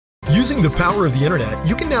Using the power of the internet,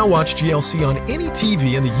 you can now watch GLC on any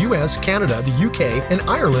TV in the US, Canada, the UK, and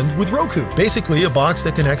Ireland with Roku. Basically, a box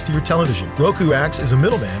that connects to your television. Roku acts as a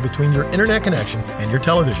middleman between your internet connection and your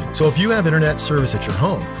television. So if you have internet service at your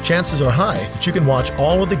home, chances are high that you can watch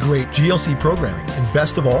all of the great GLC programming. And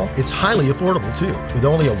best of all, it's highly affordable too, with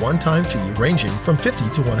only a one-time fee ranging from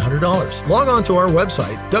 $50 to $100. Log on to our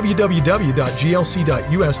website, www.glc.us.com,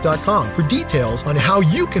 for details on how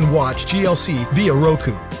you can watch GLC via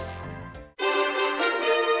Roku.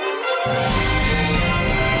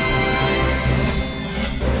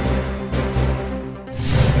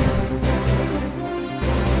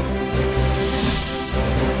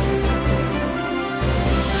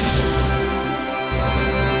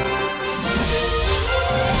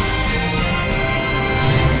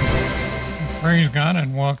 Praise God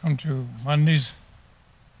and welcome to Monday's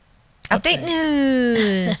Update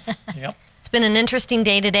News. Yep. It's been an interesting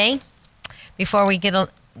day today. Before we get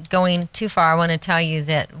going too far, I want to tell you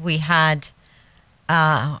that we had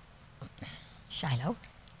Shiloh,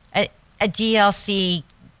 a GLC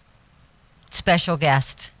special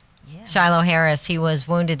guest, yeah. Shiloh Harris. He was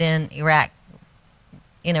wounded in Iraq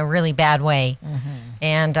in a really bad way. Mm-hmm.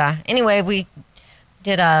 And anyway, we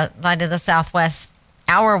did a Light of the Southwest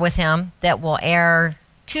hour with him that will air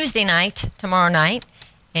Tuesday night, tomorrow night.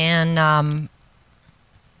 And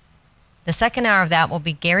the second hour of that will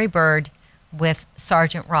be Gary Bird with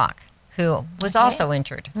Sergeant Rock, who was also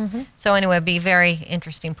injured. Mm-hmm. So anyway, it'll be a very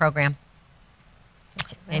interesting program.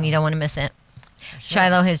 Yes, And you don't want to miss it. sure.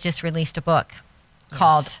 Shiloh has just released a book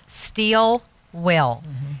called Yes. Steel Will.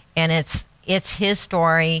 Mm-hmm. And it's his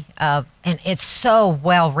story of, and it's so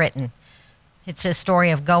well written. It's his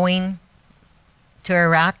story of going to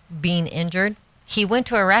Iraq, being injured. He went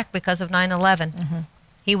to Iraq because of 9/11. Mm-hmm.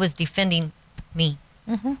 He was defending me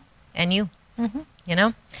Mm-hmm. and you, Mm-hmm. you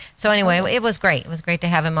know? So anyway, Absolutely. it was great. It was great to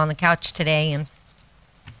have him on the couch today. And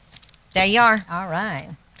there you are. All right.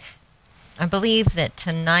 I believe that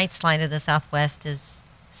tonight's Light of the Southwest is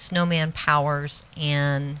Snowman Powers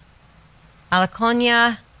and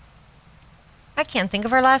Alaconia. I can't think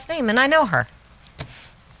of her last name, and I know her.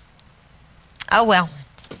 Oh, well.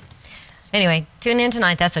 Anyway, tune in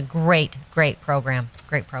tonight. That's a great, great program.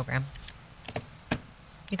 Great program.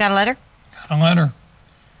 You got a letter? Got a letter.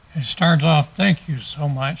 It starts off, thank you so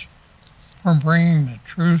much for bringing the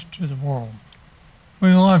truth to the world.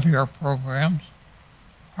 We love your programs.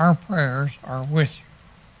 Our prayers are with you.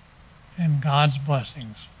 And God's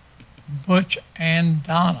blessings. Butch and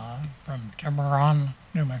Donna from Tiburon,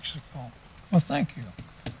 New Mexico. Well, thank you.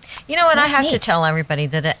 You know what? That's I have to neat. tell everybody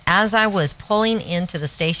that as I was pulling into the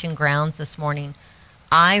station grounds this morning,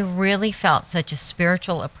 I really felt such a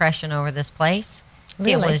spiritual oppression over this place.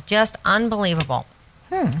 Really? It was just unbelievable.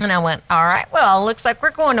 And I went, all right, well, looks like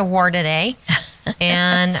we're going to war today.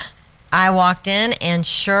 And I walked in, and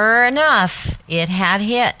sure enough, it had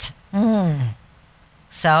hit. Mm.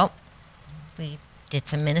 So we did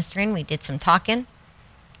some ministering, we did some talking.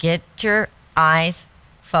 Get your eyes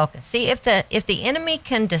focused. See, if the enemy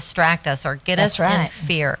can distract us or get That's us in right.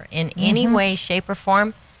 fear in any way, shape, or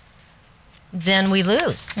form, then we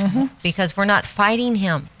lose because we're not fighting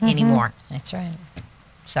him anymore. That's right.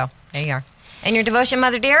 So there you are. And your devotion,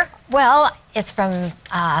 Mother dear? Well, it's from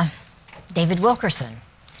David Wilkerson,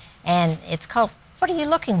 and it's called, What Are You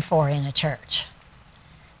Looking For in a Church?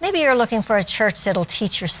 Maybe you're looking for a church that'll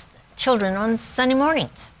teach your children on Sunday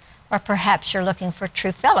mornings, or perhaps you're looking for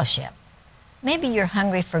true fellowship. Maybe you're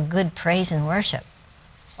hungry for good praise and worship,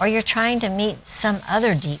 or you're trying to meet some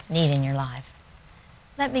other deep need in your life.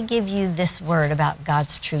 Let me give you this word about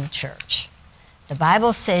God's true church. The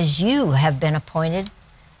Bible says you have been appointed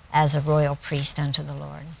as a royal priest unto the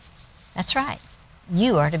Lord. That's right.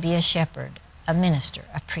 You are to be a shepherd, a minister,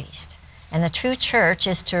 a priest. And the true church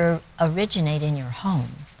is to originate in your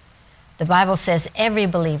home. The Bible says every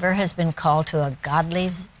believer has been called to a godly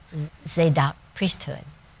Zadok priesthood.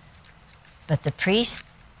 But the priests,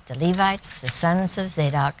 the Levites, the sons of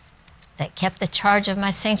Zadok, that kept the charge of my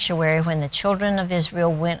sanctuary when the children of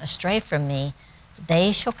Israel went astray from me,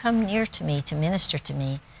 they shall come near to me to minister to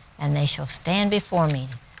me, and they shall stand before me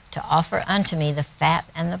to offer unto me the fat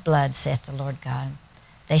and the blood, saith the Lord God.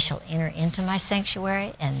 They shall enter into my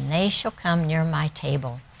sanctuary, and they shall come near my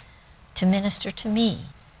table to minister to me,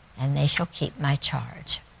 and they shall keep my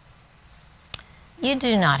charge. You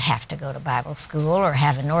do not have to go to Bible school or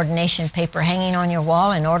have an ordination paper hanging on your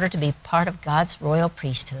wall in order to be part of God's royal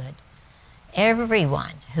priesthood.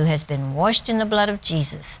 Everyone who has been washed in the blood of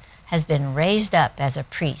Jesus has been raised up as a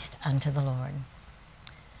priest unto the Lord.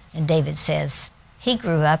 And David says, he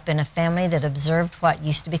grew up in a family that observed what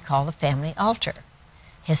used to be called the family altar.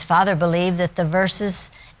 His father believed that the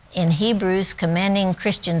verses in Hebrews, commanding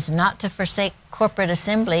Christians not to forsake corporate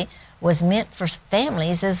assembly was meant for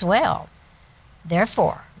families as well.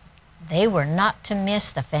 Therefore, they were not to miss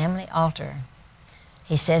the family altar.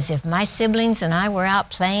 He says, if my siblings and I were out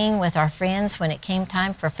playing with our friends when it came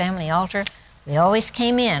time for family altar, we always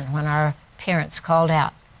came in when our parents called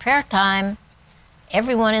out, prayer time.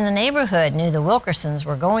 Everyone in the neighborhood knew the Wilkersons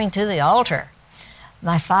were going to the altar.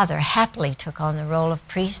 My father happily took on the role of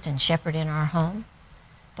priest and shepherd in our home.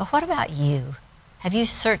 But what about you? Have you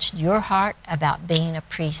searched your heart about being a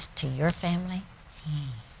priest to your family?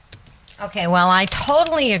 Okay, well, I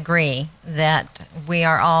totally agree that we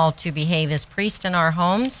are all to behave as priests in our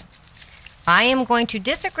homes. I am going to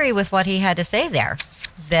disagree with what he had to say there,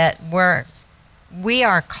 that we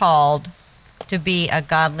are called to be a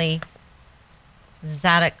godly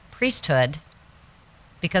Zadok priesthood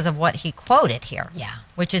because of what he quoted here,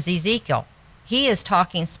 which is Ezekiel. He is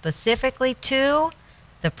talking specifically to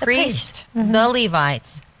the priest, the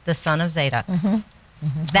Levites, the son of Zadok.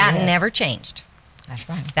 That never changed. That's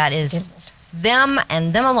right. That is them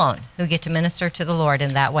and them alone who get to minister to the Lord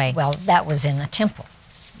in that way. Well, that was in the temple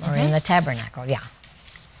or in the tabernacle,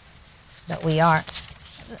 But we are,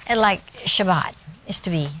 like Shabbat, is to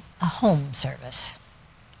be a home service.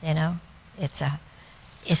 You know, it's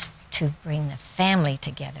to bring the family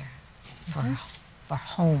together for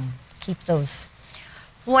home. Keep those.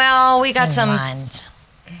 Well, we got some mind.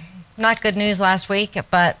 Not good news last week,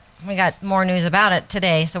 but we got more news about it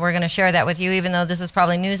today, so we're going to share that with you, even though this is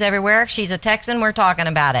probably news everywhere. She's a Texan. We're talking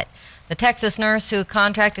about it. The Texas nurse who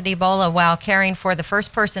contracted Ebola while caring for the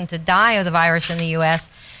first person to die of the virus in the U.S.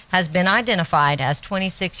 has been identified as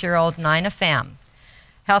 26-year-old Nina Pham.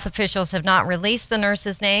 Health officials have not released the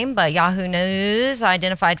nurse's name, but Yahoo News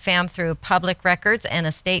identified Pham through public records and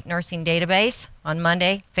a state nursing database. On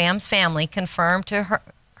Monday, Pham's family confirmed to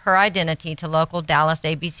her identity to local Dallas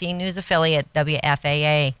ABC News affiliate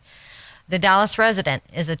WFAA. The Dallas resident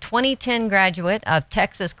is a 2010 graduate of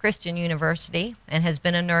Texas Christian University and has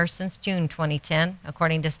been a nurse since June 2010,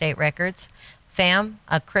 according to state records. Pham,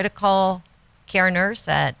 a critical care nurse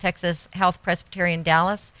at Texas Health Presbyterian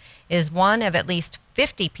Dallas, is one of at least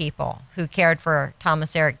 50 people who cared for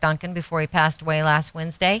Thomas Eric Duncan before he passed away last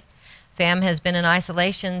Wednesday. Pham has been in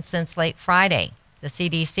isolation since late Friday. The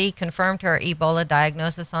CDC confirmed her Ebola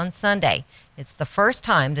diagnosis on Sunday. It's the first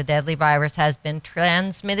time the deadly virus has been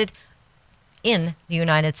transmitted in the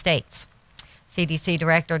United States. CDC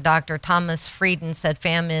Director Dr. Thomas Frieden said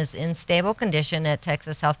Pham is in stable condition at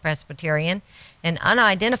Texas Health Presbyterian. An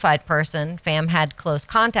unidentified person Pham had close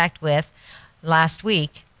contact with last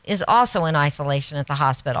week is also in isolation at the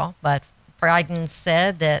hospital, but Frieden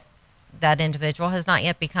said that that individual has not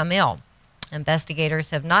yet become ill. Investigators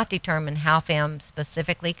have not determined how Pham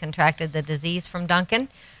specifically contracted the disease from Duncan,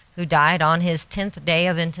 who died on his 10th day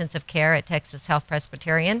of intensive care at Texas Health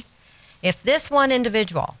Presbyterian. If this one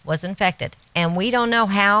individual was infected, and we don't know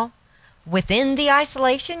how, within the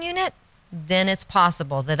isolation unit, then it's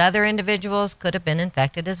possible that other individuals could have been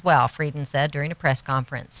infected as well, Frieden said during a press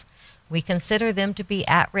conference. We consider them to be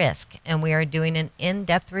at risk, and we are doing an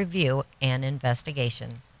in-depth review and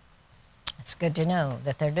investigation. It's good to know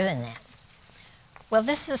that they're doing that. Well,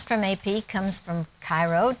 this is from AP, comes from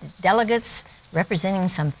Cairo. Delegates representing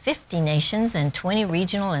some 50 nations and 20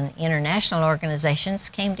 regional and international organizations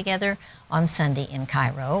came together on Sunday in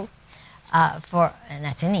Cairo, and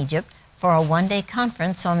that's in Egypt, for a one-day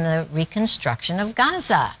conference on the reconstruction of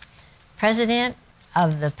Gaza. President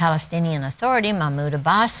of the Palestinian Authority, Mahmoud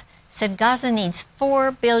Abbas, said Gaza needs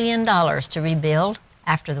 $4 billion to rebuild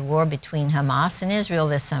after the war between Hamas and Israel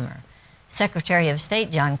this summer. Secretary of State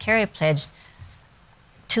John Kerry pledged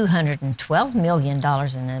 $212 million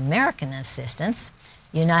in American assistance.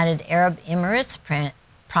 United Arab Emirates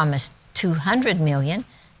promised $200 million,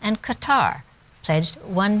 and Qatar pledged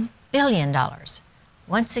 $1 billion,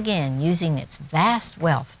 once again using its vast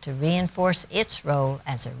wealth to reinforce its role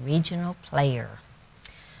as a regional player.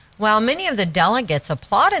 While many of the delegates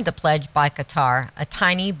applauded the pledge by Qatar, a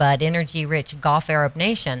tiny but energy-rich Gulf Arab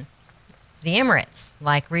nation, the Emirates,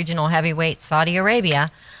 like regional heavyweight Saudi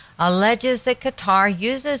Arabia, alleges that Qatar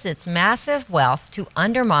uses its massive wealth to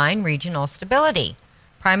undermine regional stability,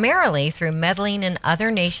 primarily through meddling in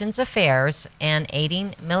other nations' affairs and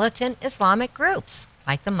aiding militant Islamic groups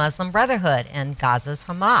like the Muslim Brotherhood and Gaza's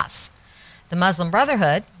Hamas. The Muslim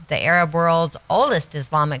Brotherhood, the Arab world's oldest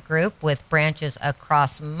Islamic group with branches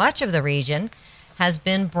across much of the region, has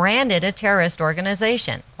been branded a terrorist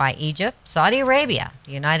organization by Egypt, Saudi Arabia,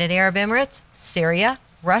 the United Arab Emirates, Syria,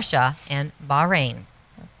 Russia, and Bahrain.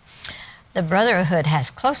 The Brotherhood has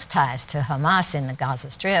close ties to Hamas in the Gaza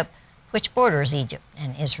Strip, which borders Egypt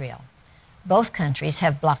and Israel. Both countries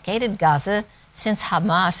have blockaded Gaza since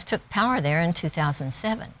Hamas took power there in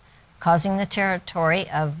 2007, causing the territory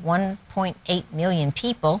of 1.8 million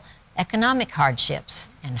people economic hardships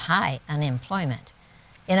and high unemployment.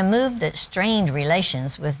 In a move that strained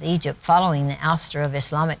relations with Egypt following the ouster of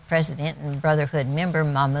Islamic president and Brotherhood member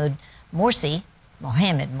Mohammed Morsi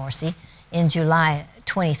in July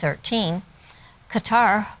 2013,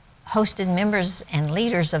 Qatar hosted members and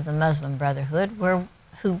leaders of the Muslim Brotherhood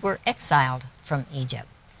who were exiled from Egypt.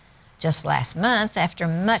 Just last month, after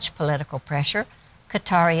much political pressure,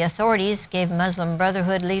 Qatari authorities gave Muslim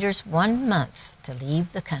Brotherhood leaders 1 month to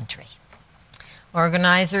leave the country.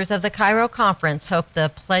 Organizers of the Cairo conference hope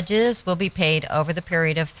the pledges will be paid over the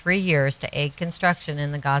period of 3 years to aid construction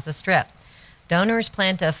in the Gaza Strip. Donors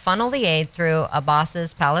plan to funnel the aid through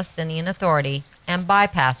Abbas's Palestinian Authority and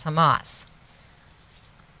bypass Hamas.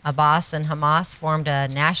 Abbas and Hamas formed a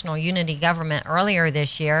national unity government earlier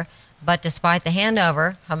this year, but despite the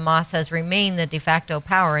handover, Hamas has remained the de facto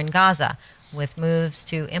power in Gaza, with moves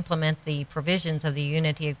to implement the provisions of the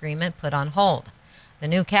unity agreement put on hold. The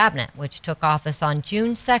new cabinet, which took office on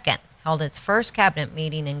June 2nd, held its first cabinet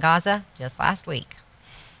meeting in Gaza just last week.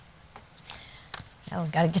 Oh,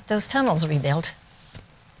 got to get those tunnels rebuilt.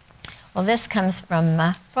 Well, this comes from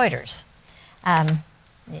Reuters.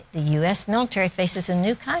 The U.S. military faces a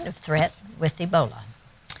new kind of threat with Ebola.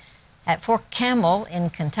 At Fort Campbell in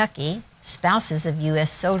Kentucky, spouses of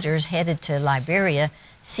U.S. soldiers headed to Liberia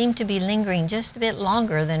seem to be lingering just a bit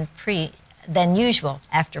longer than usual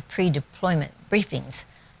after pre-deployment briefings,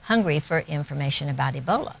 hungry for information about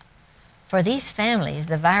Ebola. For these families,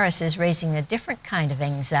 the virus is raising a different kind of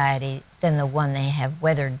anxiety than the one they have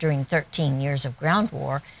weathered during 13 years of ground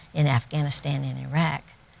war in Afghanistan and Iraq.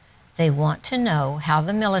 They want to know how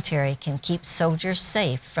the military can keep soldiers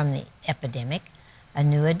safe from the epidemic, a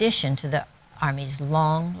new addition to the Army's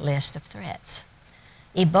long list of threats.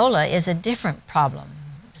 Ebola is a different problem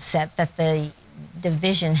set that the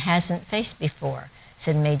division hasn't faced before,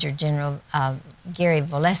 said Major General Gary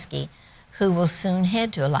Volesky, who will soon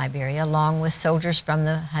head to Liberia along with soldiers from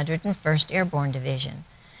the 101st Airborne Division.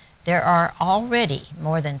 There are already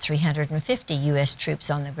more than 350 U.S. troops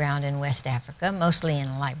on the ground in West Africa, mostly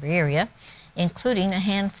in Liberia, including a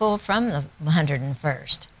handful from the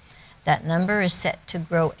 101st. That number is set to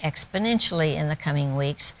grow exponentially in the coming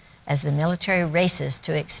weeks as the military races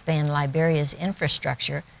to expand Liberia's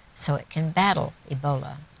infrastructure so it can battle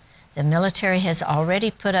Ebola. The military has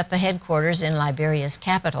already put up a headquarters in Liberia's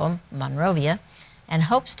capital, Monrovia, and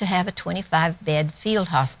hopes to have a 25-bed field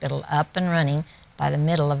hospital up and running by the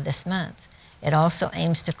middle of this month. It also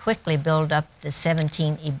aims to quickly build up the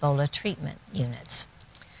 17 Ebola treatment units.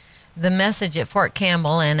 The message at Fort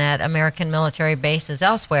Campbell and at American military bases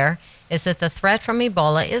elsewhere is that the threat from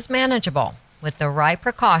Ebola is manageable. With the right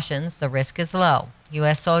precautions, the risk is low.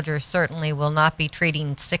 U.S. soldiers certainly will not be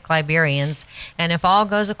treating sick Liberians, and if all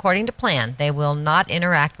goes according to plan, they will not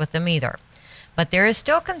interact with them either. But there is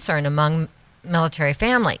still concern among military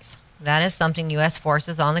families. That is something U.S.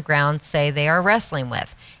 forces on the ground say they are wrestling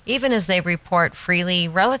with, even as they report freely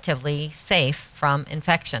relatively safe from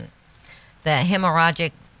infection. The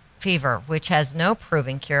hemorrhagic fever, which has no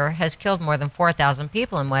proven cure, has killed more than 4,000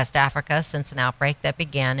 people in West Africa since an outbreak that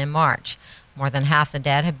began in March. More than half the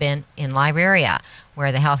dead have been in Liberia,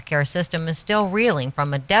 where the healthcare system is still reeling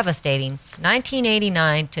from a devastating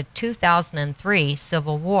 1989 to 2003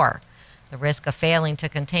 civil war. The risk of failing to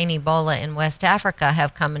contain Ebola in West Africa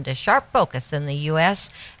have come into sharp focus in the U.S.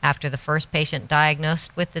 after the first patient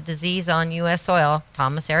diagnosed with the disease on U.S. soil,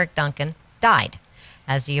 Thomas Eric Duncan, died.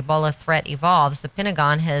 As the Ebola threat evolves, the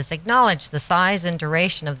Pentagon has acknowledged the size and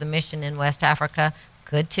duration of the mission in West Africa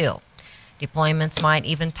could too. Deployments might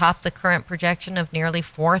even top the current projection of nearly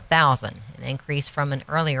 4,000, an increase from an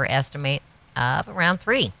earlier estimate of around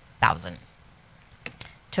 3,000.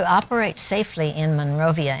 To operate safely in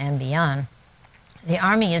Monrovia and beyond, the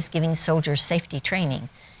Army is giving soldiers safety training,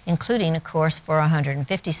 including a course for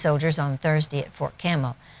 150 soldiers on Thursday at Fort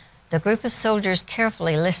Campbell. The group of soldiers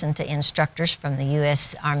carefully listened to instructors from the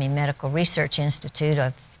U.S. Army Medical Research Institute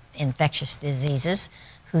of Infectious Diseases,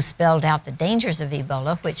 who spelled out the dangers of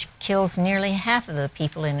Ebola, which kills nearly half of the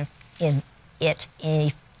people it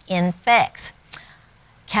infects.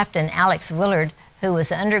 Captain Alex Willard, who was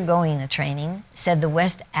undergoing the training, said the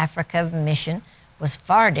West Africa mission was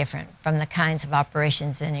far different from the kinds of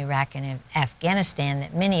operations in Iraq and Afghanistan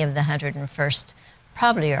that many of the 101st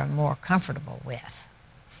probably are more comfortable with.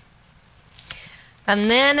 And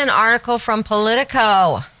then an article from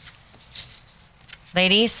Politico.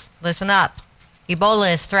 Ladies, listen up.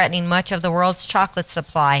 Ebola is threatening much of the world's chocolate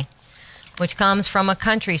supply, which comes from a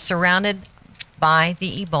country surrounded by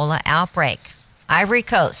the Ebola outbreak. Ivory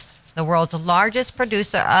Coast, the world's largest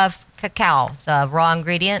producer of cacao, the raw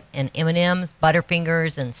ingredient in M&Ms,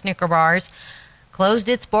 Butterfingers, and Snicker bars, closed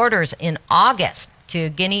its borders in August to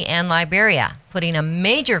Guinea and Liberia, putting a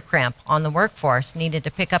major crimp on the workforce needed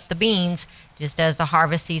to pick up the beans just as the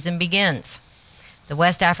harvest season begins. The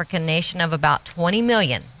West African nation of about 20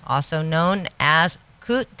 million, also known as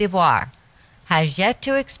Côte d'Ivoire, has yet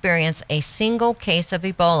to experience a single case of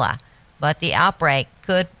Ebola, but the outbreak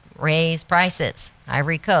could raise prices.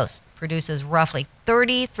 Ivory Coast produces roughly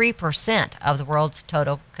 33% of the world's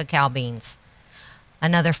total cacao beans.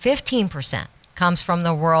 Another 15% comes from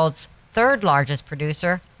the world's third largest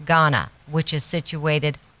producer, Ghana, which is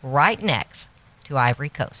situated right next to Ivory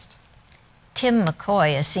Coast. Tim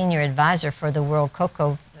McCoy, a senior advisor for the World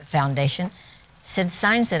Cocoa Foundation, said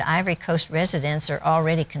signs that Ivory Coast residents are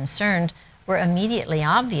already concerned were immediately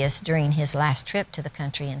obvious during his last trip to the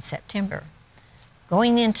country in September.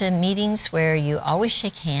 Going into meetings where you always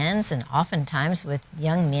shake hands, and oftentimes with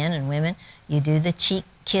young men and women, you do the cheek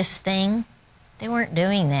kiss thing. They weren't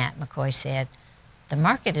doing that, McCoy said. The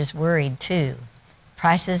market is worried too.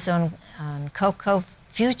 Prices on cocoa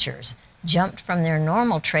futures jumped from their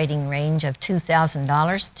normal trading range of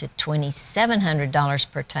 $2,000 to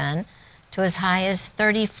 $2,700 per ton to as high as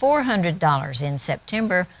 $3,400 in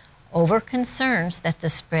September over concerns that the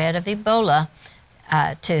spread of Ebola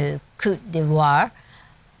to Côte d'Ivoire.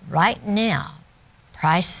 Right now,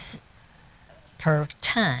 price per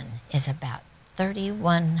ton is about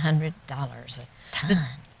 $3,100 a ton.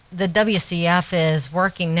 The WCF is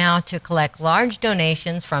working now to collect large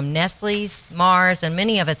donations from Nestle's, Mars, and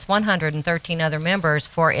many of its 113 other members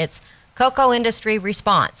for its Cocoa Industry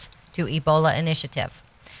Response to Ebola initiative.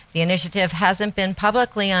 The initiative hasn't been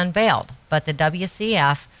publicly unveiled, but the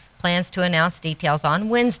WCF plans to announce details on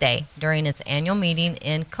Wednesday during its annual meeting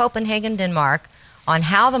in Copenhagen, Denmark, on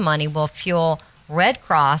how the money will fuel Red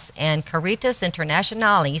Cross and Caritas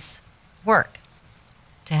Internationale's work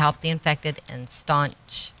to help the infected and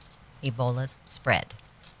staunch Ebola's spread.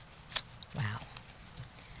 Wow.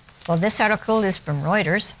 Well, this article is from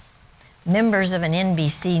Reuters. Members of an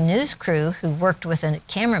NBC News crew who worked with a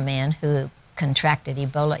cameraman who contracted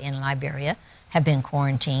Ebola in Liberia have been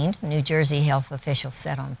quarantined, New Jersey health officials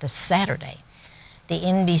said on this Saturday. The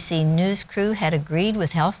NBC News crew had agreed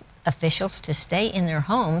with health officials to stay in their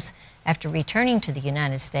homes after returning to the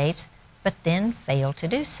United States, but then failed to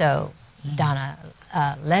do so. Donna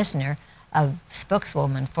Lesner, a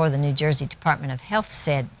spokeswoman for the New Jersey Department of Health,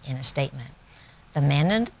 said in a statement, "The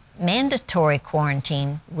mandatory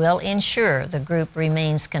quarantine will ensure the group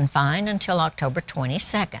remains confined until October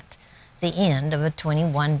 22nd, the end of a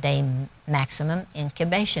 21-day maximum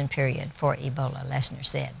incubation period for Ebola," Lesner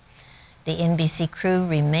said. The NBC crew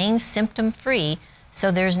remains symptom-free, so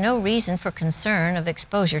there's no reason for concern of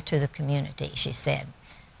exposure to the community, she said.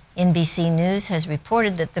 NBC News has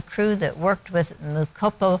reported that the crew that worked with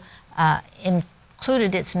Mukopo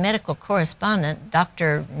included its medical correspondent,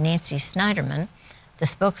 Dr. Nancy Snyderman. The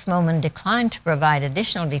spokeswoman declined to provide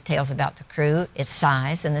additional details about the crew, its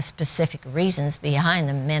size, and the specific reasons behind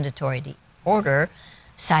the mandatory order,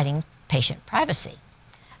 citing patient privacy.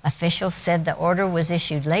 Officials said the order was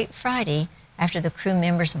issued late Friday after the crew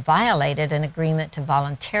members violated an agreement to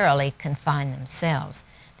voluntarily confine themselves.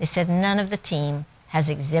 They said none of the team has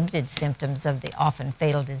exhibited symptoms of the often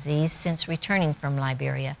fatal disease since returning from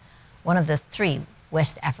Liberia, one of the 3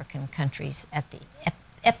 West African countries at the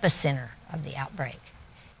epicenter of the outbreak.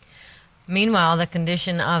 Meanwhile, the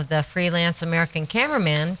condition of the freelance American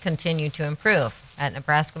cameraman continued to improve. At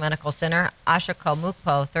Nebraska Medical Center, Ashoko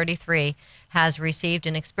Mukpo, 33, has received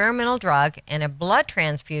an experimental drug and a blood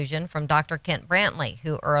transfusion from Dr. Kent Brantley,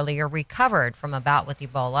 who earlier recovered from a bout with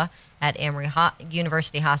Ebola at Emory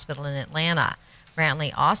University Hospital in Atlanta.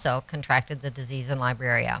 Brantley also contracted the disease in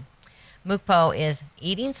Liberia. Mukpo is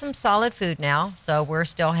eating some solid food now, so we're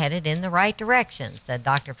still headed in the right direction, said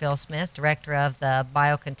Dr. Phil Smith, director of the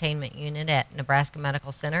Biocontainment Unit at Nebraska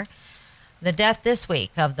Medical Center. The death this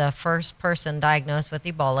week of the first person diagnosed with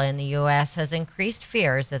Ebola in the U.S. has increased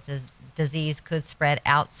fears that the disease could spread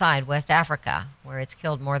outside West Africa, where it's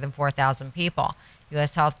killed more than 4,000 people.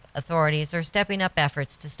 U.S. health authorities are stepping up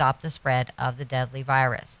efforts to stop the spread of the deadly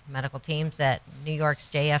virus. Medical teams at New York's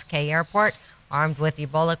JFK Airport, armed with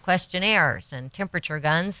Ebola questionnaires and temperature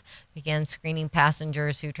guns, began screening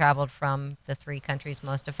passengers who traveled from the 3 countries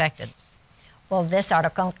most affected. Well, this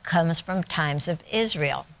article comes from Times of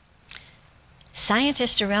Israel.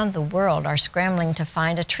 Scientists around the world are scrambling to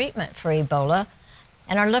find a treatment for Ebola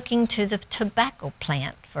and are looking to the tobacco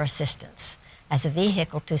plant for assistance as a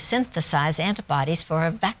vehicle to synthesize antibodies for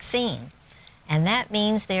a vaccine. and that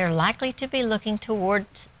means they are likely to be looking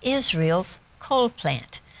towards Israel's coal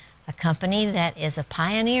plant, a company that is a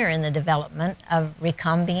pioneer in the development of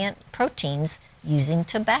recombinant proteins using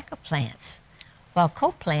tobacco plants. While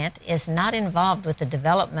coal plant is not involved with the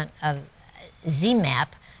development of ZMapp,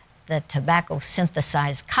 the tobacco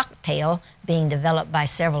synthesized cocktail being developed by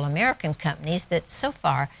several American companies that so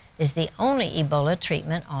far is the only Ebola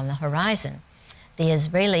treatment on the horizon. The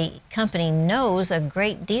Israeli company knows a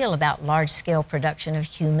great deal about large-scale production of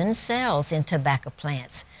human cells in tobacco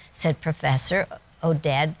plants, said Professor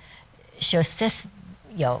Oded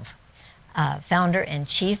Shosefyov, founder and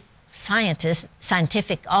chief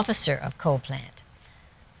scientific officer of coal plant.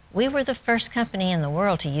 We were the first company in the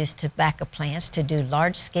world to use tobacco plants to do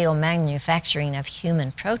large-scale manufacturing of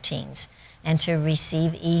human proteins and to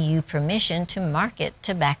receive EU permission to market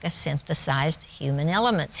tobacco-synthesized human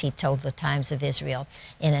elements, he told the Times of Israel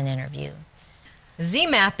in an interview.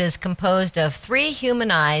 ZMapp is composed of 3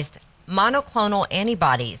 humanized monoclonal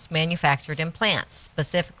antibodies manufactured in plants,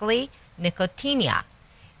 specifically nicotinia.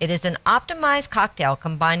 It is an optimized cocktail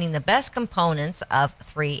combining the best components of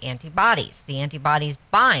 3 antibodies. The antibodies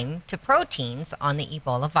bind to proteins on the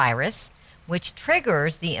Ebola virus, which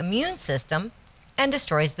triggers the immune system and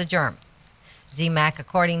destroys the germ. ZMapp,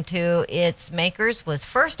 according to its makers, was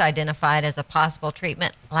first identified as a possible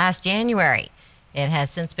treatment last January. It has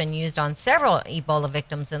since been used on several Ebola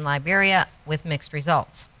victims in Liberia with mixed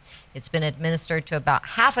results. It's been administered to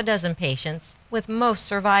about half a dozen patients, with most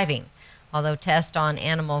surviving. Although tests on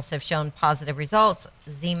animals have shown positive results,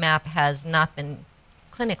 ZMapp has not been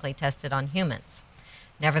clinically tested on humans.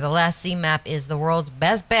 Nevertheless, ZMapp is the world's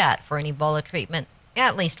best bet for an Ebola treatment,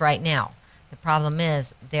 at least right now. The problem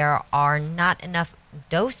is there are not enough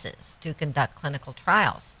doses to conduct clinical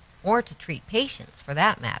trials, or to treat patients for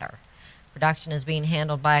that matter. Production is being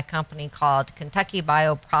handled by a company called Kentucky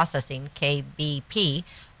Bioprocessing, KBP,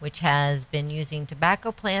 which has been using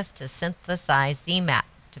tobacco plants to synthesize ZMapp.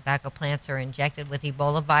 Tobacco plants are injected with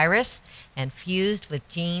Ebola virus and fused with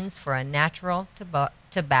genes for a natural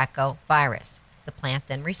tobacco virus. The plant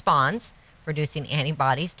then responds, producing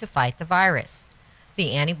antibodies to fight the virus.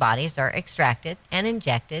 The antibodies are extracted and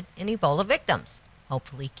injected in Ebola victims,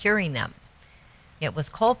 hopefully curing them. It was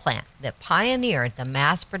coal plant that pioneered the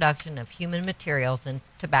mass production of human materials in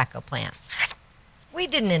tobacco plants. We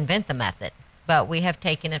didn't invent the method, but we have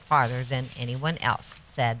taken it farther than anyone else,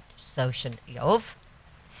 said Shosefyov.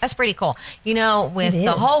 That's pretty cool. You know, with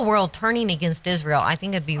the whole world turning against Israel, I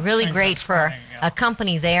think it'd be really great for a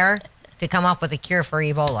company there to come up with a cure for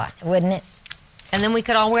Ebola. Wouldn't it? And then we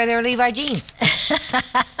could all wear their Levi jeans.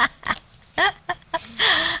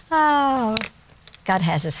 Oh, God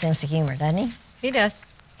has a sense of humor, doesn't he? He does.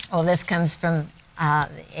 Well, this comes from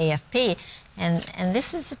the AFP, and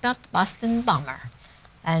this is about the Boston bomber.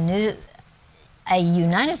 A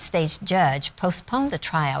United States judge postponed the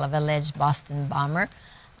trial of alleged Boston bomber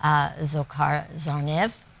Dzhokhar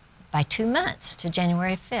Zarnev by 2 months to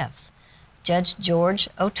January 5th. Judge George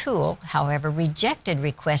O'Toole, however, rejected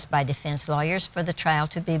requests by defense lawyers for the trial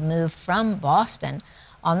to be moved from Boston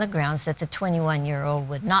on the grounds that the 21-year-old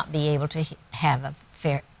would not be able to have a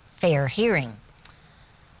fair hearing.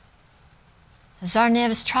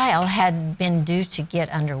 Zarnev's trial had been due to get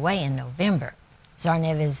underway in November.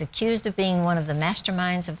 Zarnev is accused of being one of the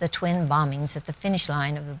masterminds of the twin bombings at the finish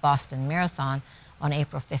line of the Boston Marathon on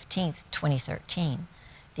April 15, 2013.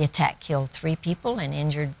 The attack killed 3 people and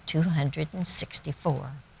injured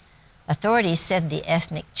 264. Authorities said the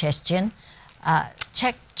ethnic Chechen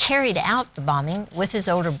carried out the bombing with his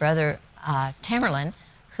older brother Tamerlan,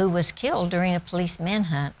 who was killed during a police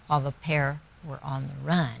manhunt while the pair were on the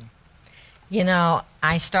run. You know,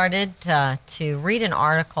 I started to read an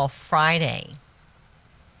article Friday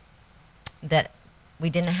that we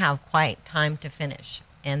didn't have quite time to finish.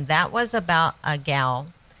 And that was about a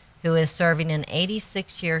gal who is serving an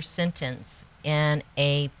 86-year sentence in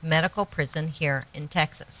a medical prison here in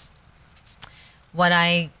Texas. What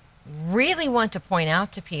I really want to point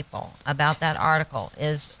out to people about that article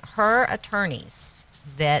is her attorneys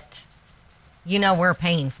that, you know, we're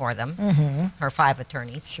paying for them, her 5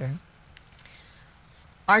 attorneys. Sure.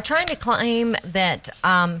 Are trying to claim that,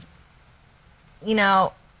 you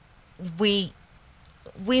know, we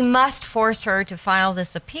must force her to file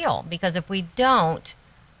this appeal, because if we don't,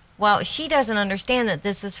 well, she doesn't understand that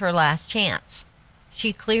this is her last chance.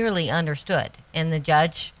 She clearly understood, and the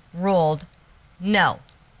judge ruled, no,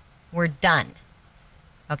 we're done.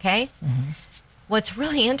 Okay? Mm-hmm. What's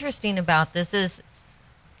really interesting about this is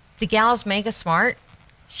the gal's mega smart.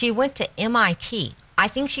 She went to MIT. I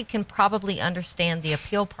think she can probably understand the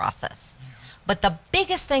appeal process. But the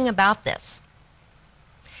biggest thing about this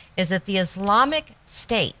is that the Islamic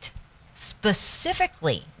State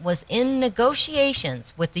specifically was in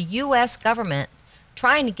negotiations with the U.S. government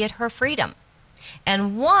trying to get her freedom.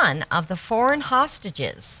 And one of the foreign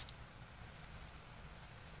hostages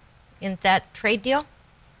in that trade deal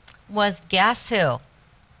was, guess who?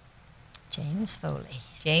 James Foley.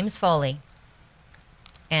 James Foley.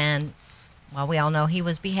 And, well, we all know he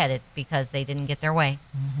was beheaded because they didn't get their way.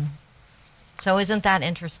 Mm-hmm. So isn't that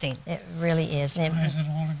interesting? It really is. And Ties it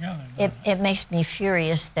all together. it makes me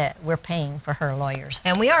furious that we're paying for her lawyers.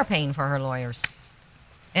 And we are paying for her lawyers.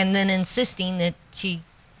 And then insisting that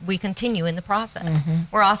we continue in the process. Mm-hmm.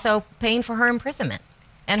 We're also paying for her imprisonment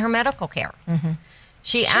and her medical care. Mm-hmm.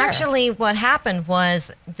 She Sure. actually, what happened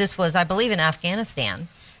was, this was, I believe, in Afghanistan.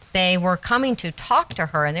 They were coming to talk to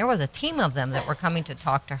her, and there was a team of them that were coming to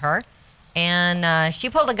talk to her. And she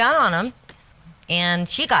pulled a gun on them, and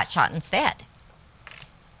she got shot instead.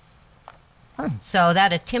 So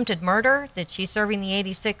that attempted murder that she's serving the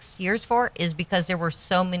 86 years for is because there were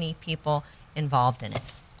so many people involved in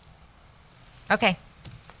it. Okay.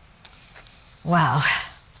 Wow.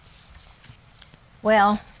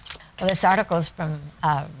 Well, this article is from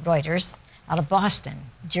Reuters out of Boston.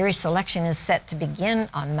 Jury selection is set to begin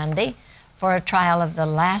on Monday for a trial of the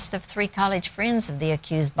last of 3 college friends of the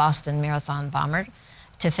accused Boston Marathon bomber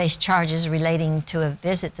to face charges relating to a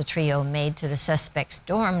visit the trio made to the suspect's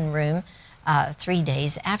dorm room 3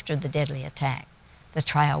 days after the deadly attack. The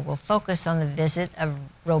trial will focus on the visit of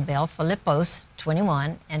Robel Philippos,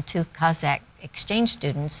 21, and 2 Kazakh exchange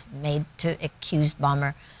students made to accused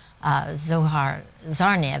bomber Zohar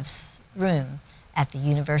Zarnev's room at the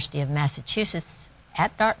University of Massachusetts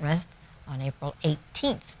at Dartmouth on April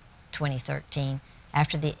 18, 2013,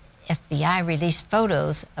 after the FBI released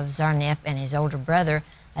photos of Zarnev and his older brother,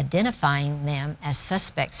 identifying them as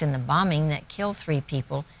suspects in the bombing that killed 3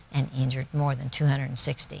 people and injured more than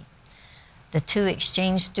 260. The 2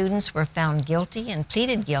 exchange students were found guilty and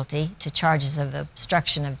pleaded guilty to charges of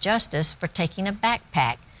obstruction of justice for taking a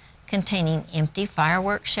backpack containing empty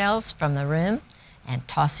firework shells from the room and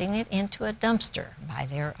tossing it into a dumpster by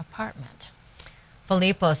their apartment.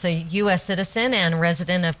 Philippos, a U.S. citizen and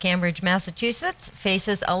resident of Cambridge, Massachusetts,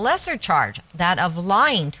 faces a lesser charge, that of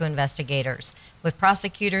lying to investigators, with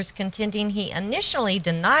prosecutors contending he initially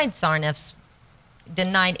denied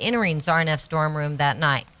entering Zarnev's dorm room that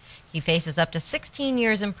night. He faces up to 16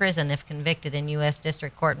 years in prison if convicted in U.S.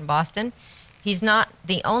 District Court in Boston. He's not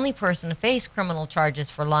the only person to face criminal charges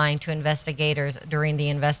for lying to investigators during the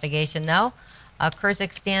investigation, though. A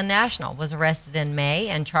Kyrgyzstan national was arrested in May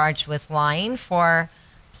and charged with lying for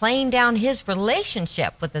playing down his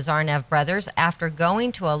relationship with the Zarnev brothers after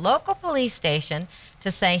going to a local police station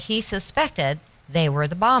to say he suspected they were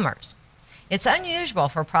the bombers. It's unusual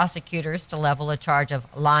for prosecutors to level a charge of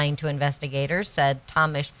lying to investigators, said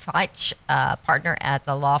Thomas Feitsch, partner at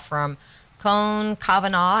the law firm Cohn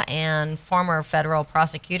Kavanaugh and former federal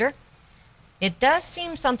prosecutor. It does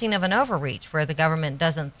seem something of an overreach where the government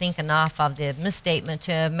doesn't think enough of the misstatement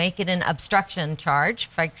to make it an obstruction charge,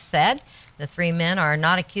 Feitsch said. The 3 men are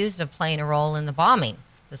not accused of playing a role in the bombing.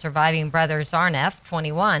 The surviving brother Zarnev,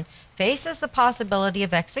 21, faces the possibility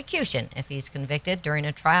of execution if he's convicted during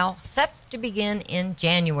a trial set to begin in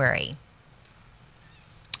January.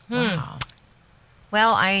 Wow.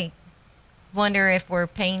 Well, I wonder if we're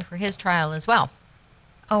paying for his trial as well.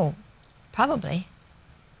 Oh, probably.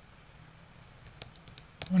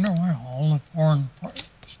 I wonder why all the foreign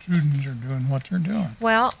students are doing what they're doing.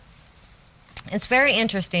 Well, it's very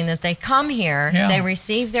interesting that they come here, Yeah. they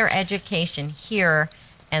receive their education here,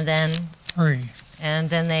 and then Free.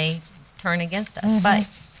 they turn against us. But,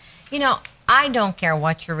 you know, I don't care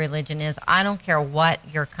what your religion is. I don't care what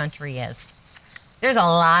your country is. There's a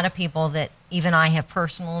lot of people that even I have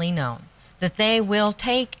personally known that they will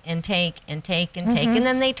take and take and take and take, and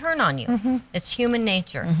then they turn on you. It's human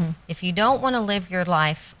nature. If you don't want to live your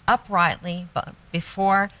life uprightly but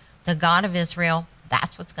before the God of Israel,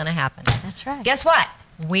 that's what's going to happen. That's right. Guess what?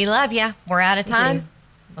 We love you. We're out of We time. do.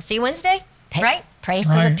 We'll see you Wednesday, right? Pray for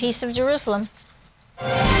the Right. peace of Jerusalem.